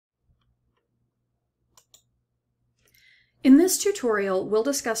In this tutorial, we'll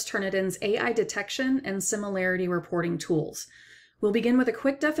discuss Turnitin's AI detection and similarity reporting tools. We'll begin with a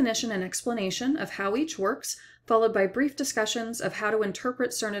quick definition and explanation of how each works, followed by brief discussions of how to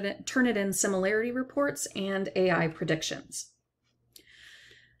interpret Turnitin similarity reports and AI predictions.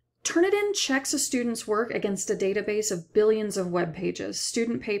 Turnitin checks a student's work against a database of billions of web pages,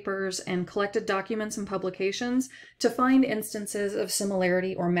 student papers, and collected documents and publications to find instances of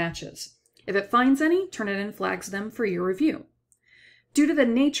similarity or matches. If it finds any, Turnitin flags them for your review. Due to the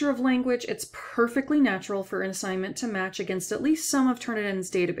nature of language, it's perfectly natural for an assignment to match against at least some of Turnitin's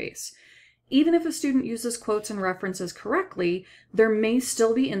database. Even if a student uses quotes and references correctly, there may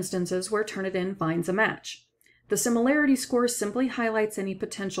still be instances where Turnitin finds a match. The similarity score simply highlights any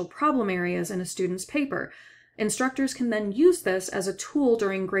potential problem areas in a student's paper. Instructors can then use this as a tool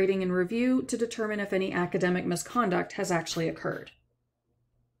during grading and review to determine if any academic misconduct has actually occurred.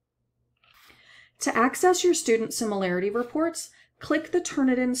 To access your student similarity reports, click the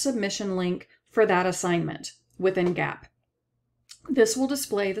Turnitin submission link for that assignment within GAP. This will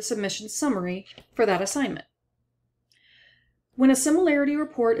display the submission summary for that assignment. When a similarity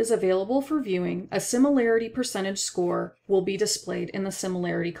report is available for viewing, a similarity percentage score will be displayed in the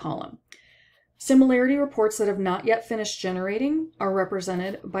similarity column. Similarity reports that have not yet finished generating are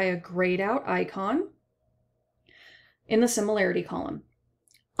represented by a grayed out icon in the similarity column.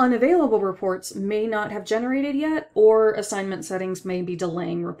 Unavailable reports may not have generated yet, or assignment settings may be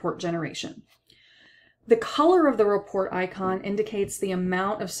delaying report generation. The color of the report icon indicates the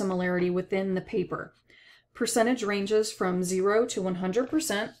amount of similarity within the paper. Percentage ranges from 0 to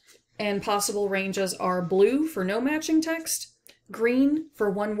 100%, and possible ranges are blue for no matching text, green for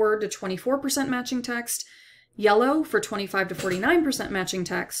 1 word to 24% matching text, yellow for 25 to 49% matching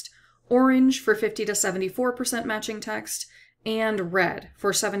text, orange for 50 to 74% matching text, and red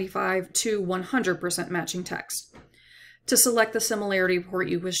for 75 to 100% matching text. To select the similarity report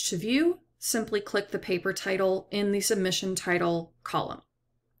you wish to view, simply click the paper title in the submission title column.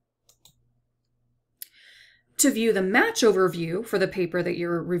 To view the match overview for the paper that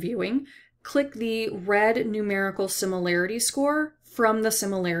you're reviewing, click the red numerical similarity score from the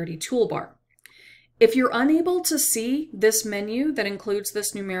similarity toolbar. If you're unable to see this menu that includes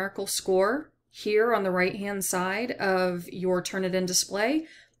this numerical score here on the right-hand side of your Turnitin display,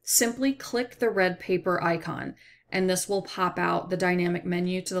 simply click the red paper icon, and this will pop out the dynamic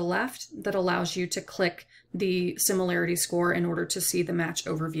menu to the left that allows you to click the similarity score in order to see the match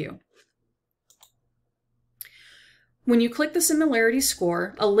overview. When you click the similarity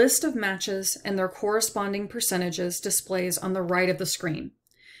score, a list of matches and their corresponding percentages displays on the right of the screen.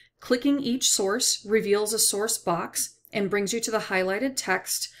 Clicking each source reveals a source box and brings you to the highlighted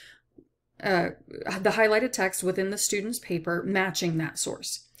text within the student's paper matching that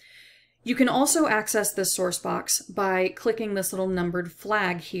source. You can also access this source box by clicking this little numbered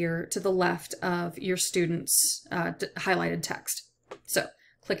flag here to the left of your student's highlighted text. So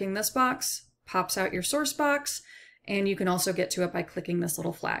clicking this box pops out your source box, and you can also get to it by clicking this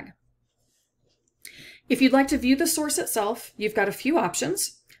little flag. If you'd like to view the source itself, you've got a few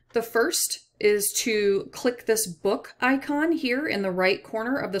options. The first is to click this book icon here in the right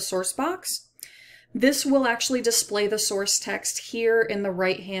corner of the source box. This will actually display the source text here in the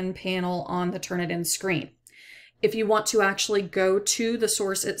right-hand panel on the Turnitin screen. If you want to actually go to the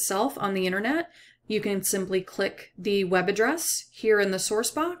source itself on the internet, you can simply click the web address here in the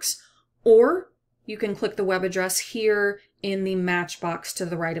source box, or you can click the web address here in the match box to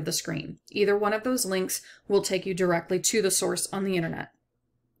the right of the screen. Either one of those links will take you directly to the source on the internet.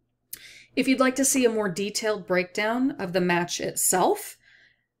 If you'd like to see a more detailed breakdown of the match itself,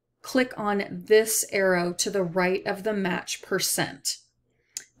 click on this arrow to the right of the match percent.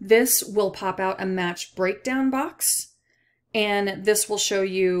 This will pop out a match breakdown box, and this will show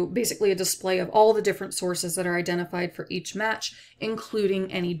you basically a display of all the different sources that are identified for each match,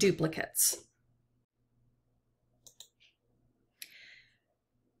 including any duplicates.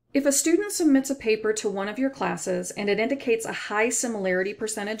 If a student submits a paper to one of your classes and it indicates a high similarity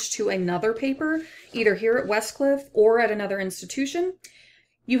percentage to another paper, either here at Westcliff or at another institution,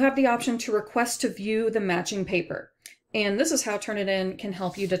 you have the option to request to view the matching paper. And this is how Turnitin can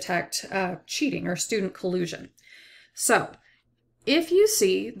help you detect cheating or student collusion. So if you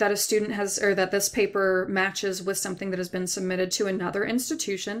see that a student has, or that this paper matches with something that has been submitted to another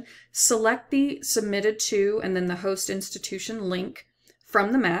institution, select the submitted to and then the host institution link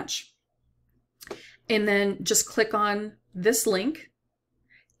from the match, and then just click on this link,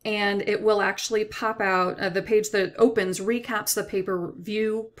 and it will actually pop out the page that opens recaps the paper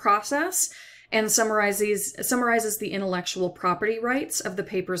review process and summarizes the intellectual property rights of the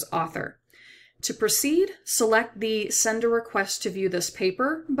paper's author. To proceed, select the Send a Request to View This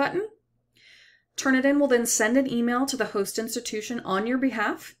Paper button. Turnitin will then send an email to the host institution on your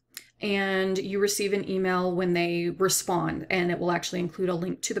behalf, and you receive an email when they respond, and it will actually include a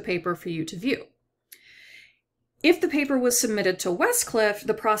link to the paper for you to view. If the paper was submitted to Westcliff,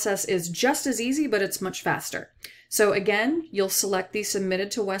 the process is just as easy, but it's much faster. So again, you'll select the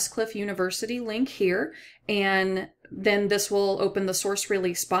Submitted to Westcliff University link here, and then this will open the source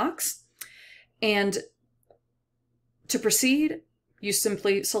release box. And to proceed, you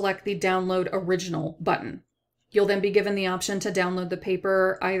simply select the Download Original button. You'll then be given the option to download the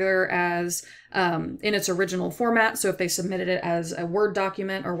paper either as in its original format, so if they submitted it as a Word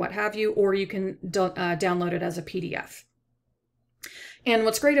document or what have you, or you can download it as a PDF. And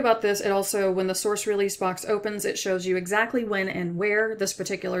what's great about this, it also, when the source release box opens, it shows you exactly when and where this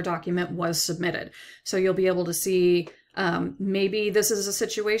particular document was submitted. So you'll be able to see maybe this is a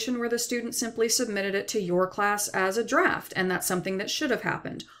situation where the student simply submitted it to your class as a draft, and that's something that should have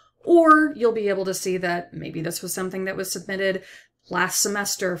happened. Or you'll be able to see that maybe this was something that was submitted last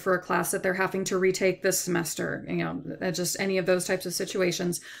semester for a class that they're having to retake this semester, you know, just any of those types of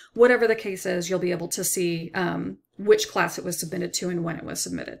situations. Whatever the case is, you'll be able to see which class it was submitted to and when it was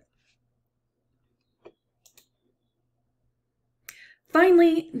submitted.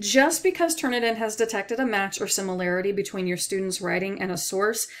 Finally, just because Turnitin has detected a match or similarity between your student's writing and a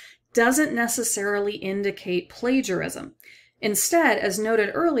source doesn't necessarily indicate plagiarism. Instead, as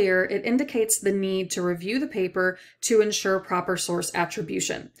noted earlier, it indicates the need to review the paper to ensure proper source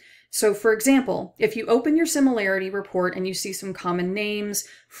attribution. So for example, if you open your similarity report and you see some common names,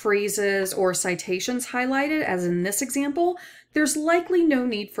 phrases, or citations highlighted, as in this example, there's likely no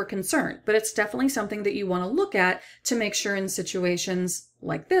need for concern, but it's definitely something that you want to look at to make sure in situations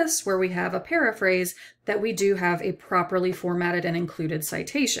like this, where we have a paraphrase, that we do have a properly formatted and included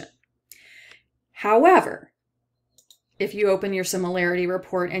citation. However, if you open your similarity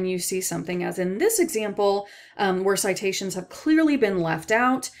report and you see something as in this example, where citations have clearly been left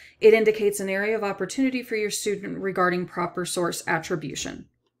out, it indicates an area of opportunity for your student regarding proper source attribution.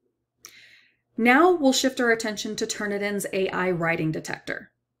 Now we'll shift our attention to Turnitin's AI writing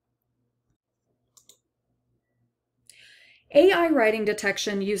detector. AI writing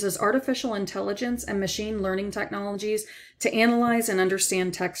detection uses artificial intelligence and machine learning technologies to analyze and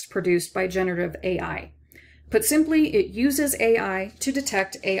understand text produced by generative AI. Put simply, it uses AI to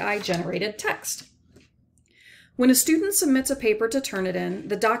detect AI-generated text. When a student submits a paper to Turnitin,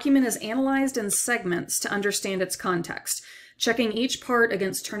 the document is analyzed in segments to understand its context, checking each part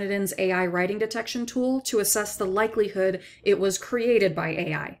against Turnitin's AI writing detection tool to assess the likelihood it was created by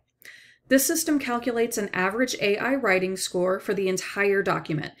AI. This system calculates an average AI writing score for the entire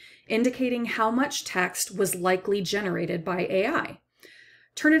document, indicating how much text was likely generated by AI.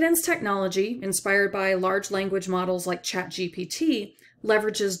 Turnitin's technology, inspired by large language models like ChatGPT,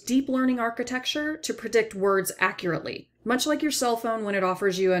 leverages deep learning architecture to predict words accurately, much like your cell phone when it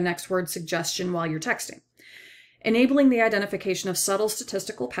offers you a next word suggestion while you're texting, enabling the identification of subtle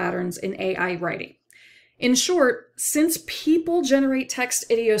statistical patterns in AI writing. In short, since people generate text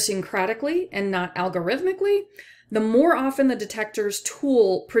idiosyncratically and not algorithmically, the more often the detector's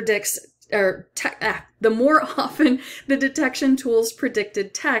tool predicts the more often the detection tool's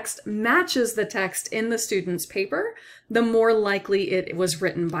predicted text matches the text in the student's paper, the more likely it was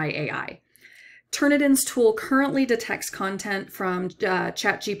written by AI. Turnitin's tool currently detects content from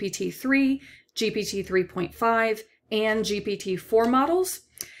ChatGPT 3, GPT 3.5, and GPT-4 models,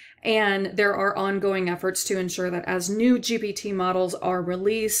 and there are ongoing efforts to ensure that as new GPT models are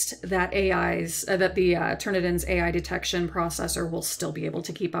released, that the Turnitin's AI detection processor will still be able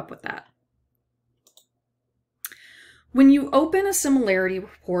to keep up with that. When you open a similarity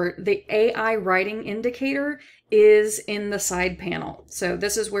report, the AI writing indicator is in the side panel. So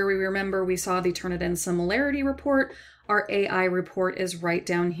this is where we saw the Turnitin similarity report. Our AI report is right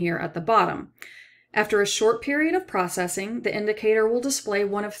down here at the bottom. After a short period of processing, the indicator will display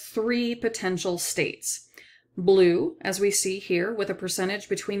one of three potential states. Blue, as we see here, with a percentage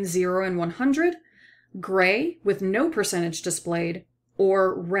between 0 and 100, gray with no percentage displayed,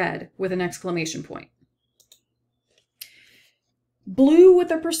 or red with an exclamation point. Blue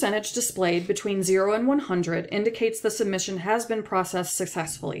with a percentage displayed between 0 and 100 indicates the submission has been processed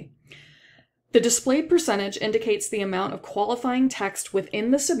successfully. The displayed percentage indicates the amount of qualifying text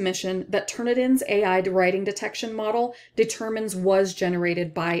within the submission that Turnitin's AI writing detection model determines was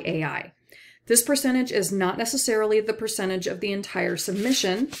generated by AI. This percentage is not necessarily the percentage of the entire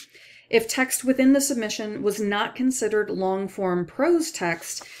submission. If text within the submission was not considered long-form prose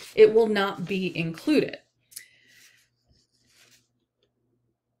text, it will not be included.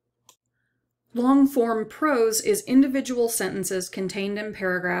 Long-form prose is individual sentences contained in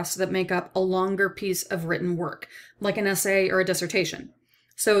paragraphs that make up a longer piece of written work, like an essay or a dissertation.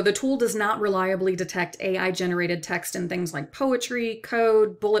 So the tool does not reliably detect AI-generated text in things like poetry,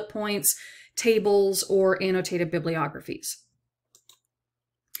 code, bullet points, tables, or annotated bibliographies.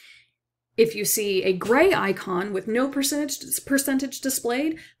 If you see a gray icon with no percentage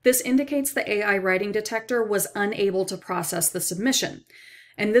displayed, this indicates the AI writing detector was unable to process the submission.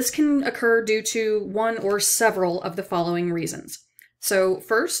 And this can occur due to one or several of the following reasons. So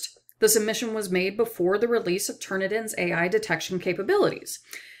first, the submission was made before the release of Turnitin's AI detection capabilities.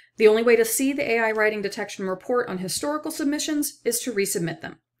 The only way to see the AI writing detection report on historical submissions is to resubmit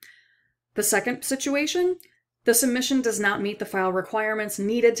them. The second situation, the submission does not meet the file requirements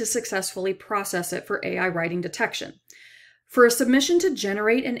needed to successfully process it for AI writing detection. For a submission to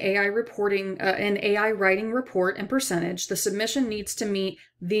generate an AI writing report and percentage, the submission needs to meet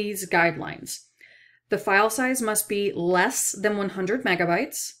these guidelines. The file size must be less than 100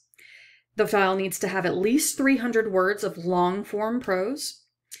 megabytes. The file needs to have at least 300 words of long-form prose.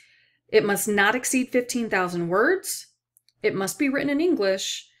 It must not exceed 15,000 words. It must be written in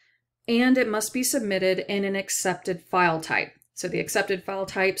English, and it must be submitted in an accepted file type. So the accepted file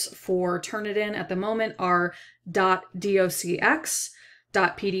types for Turnitin at the moment are .docx,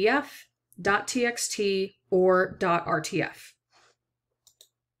 .pdf, .txt, or .rtf.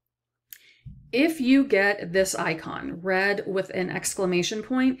 If you get this icon, red with an exclamation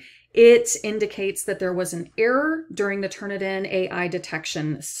point, it indicates that there was an error during the Turnitin AI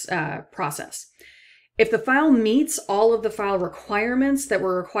detection process. If the file meets all of the file requirements that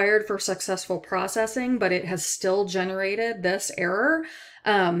were required for successful processing, but it has still generated this error,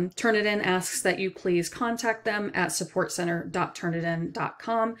 Turnitin asks that you please contact them at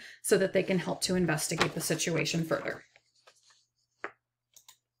supportcenter.turnitin.com so that they can help to investigate the situation further.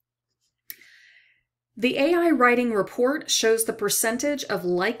 The AI writing report shows the percentage of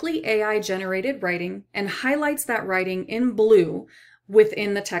likely AI-generated writing and highlights that writing in blue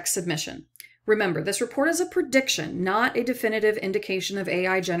within the text submission. Remember, this report is a prediction, not a definitive indication of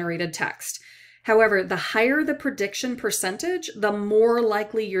AI-generated text. However, the higher the prediction percentage, the more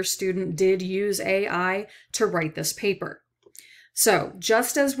likely your student did use AI to write this paper. So,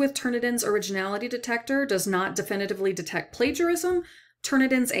 just as with Turnitin's originality detector does not definitively detect plagiarism,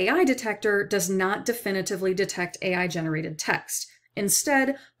 Turnitin's AI detector does not definitively detect AI-generated text.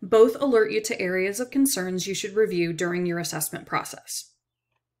 Instead, both alert you to areas of concerns you should review during your assessment process.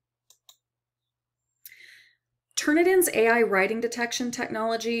 Turnitin's AI writing detection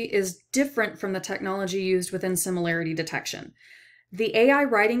technology is different from the technology used within Similarity detection. The AI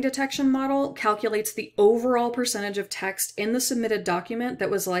writing detection model calculates the overall percentage of text in the submitted document that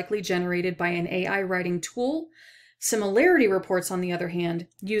was likely generated by an AI writing tool. Similarity reports, on the other hand,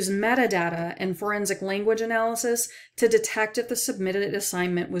 use metadata and forensic language analysis to detect if the submitted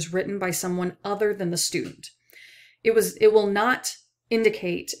assignment was written by someone other than the student. It will not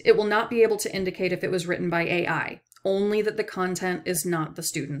be able to indicate if it was written by AI, only that the content is not the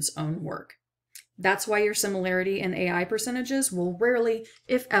student's own work. That's why your similarity and AI percentages will rarely,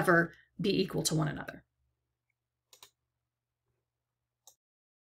 if ever, be equal to one another.